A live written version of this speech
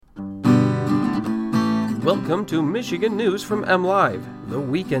Welcome to Michigan News from MLive, the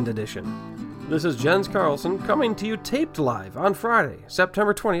weekend edition. This is Jens Carlson coming to you taped live on Friday,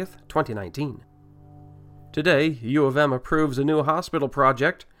 September 20th, 2019. Today, U of M approves a new hospital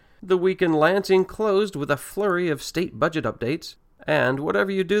project. The week in Lansing closed with a flurry of state budget updates. And whatever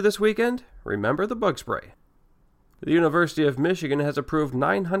you do this weekend, remember the bug spray. The University of Michigan has approved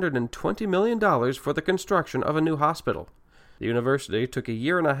 $920 million for the construction of a new hospital. The university took a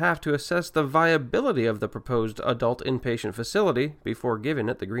year and a half to assess the viability of the proposed adult inpatient facility before giving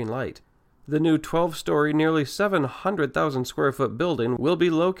it the green light. The new 12-story, nearly 700,000 square foot building will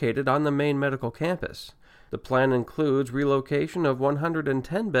be located on the main medical campus. The plan includes relocation of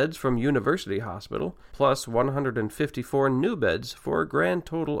 110 beds from University Hospital, plus 154 new beds for a grand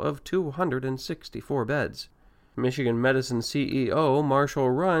total of 264 beds. Michigan Medicine CEO Marshall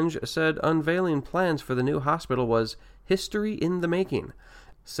Runge said unveiling plans for the new hospital was history in the making.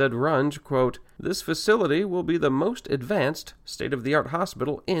 Said Runge, quote, "This facility will be the most advanced, state-of-the-art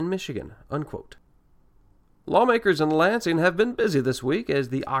hospital in Michigan," unquote. Lawmakers in Lansing have been busy this week as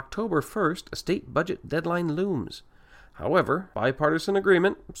the October 1st state budget deadline looms. However, bipartisan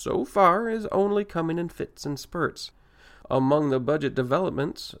agreement, so far, is only coming in fits and spurts. Among the budget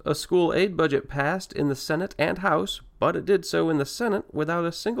developments, a school aid budget passed in the Senate and House, but it did so in the Senate without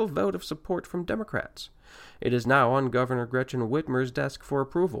a single vote of support from Democrats. It is now on Governor Gretchen Whitmer's desk for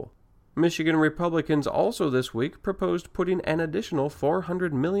approval. Michigan Republicans also this week proposed putting an additional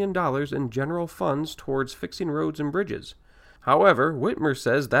 $400 million in general funds towards fixing roads and bridges. However, Whitmer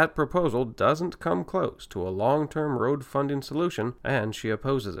says that proposal doesn't come close to a long-term road funding solution, and she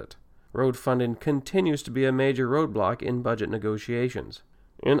opposes it. Road funding continues to be a major roadblock in budget negotiations.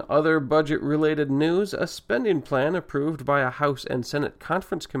 In other budget-related news, a spending plan approved by a House and Senate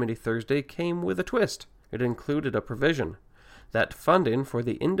Conference Committee Thursday came with a twist. It included a provision that funding for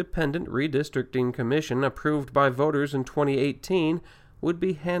the Independent Redistricting Commission approved by voters in 2018 would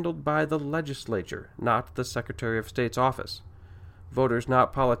be handled by the legislature, not the Secretary of State's office. Voters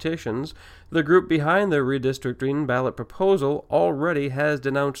Not Politicians, the group behind the redistricting ballot proposal, already has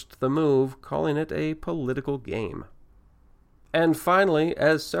denounced the move, calling it a political game. And finally,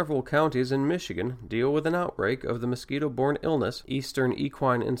 as several counties in Michigan deal with an outbreak of the mosquito-borne illness, Eastern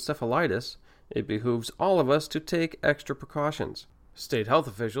equine encephalitis, it behooves all of us to take extra precautions. State health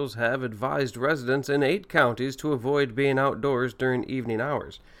officials have advised residents in 8 counties to avoid being outdoors during evening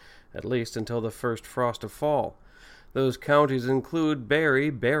hours, at least until the first frost of fall. Those counties include Barry,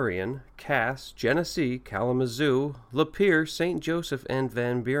 Berrien, Cass, Genesee, Kalamazoo, Lapeer, St. Joseph, and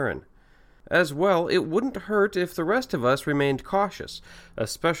Van Buren. As well, it wouldn't hurt if the rest of us remained cautious,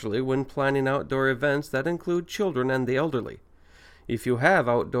 especially when planning outdoor events that include children and the elderly. If you have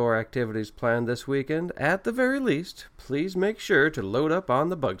outdoor activities planned this weekend, at the very least, please make sure to load up on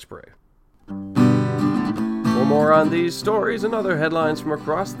the bug spray. For more on these stories and other headlines from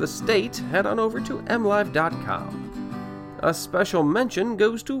across the state, head on over to mlive.com. A special mention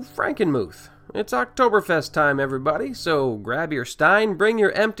goes to Frankenmuth. It's Oktoberfest time, everybody, so grab your stein, bring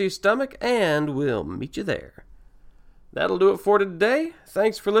your empty stomach, and we'll meet you there. That'll do it for today.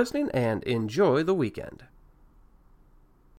 Thanks for listening, and enjoy the weekend.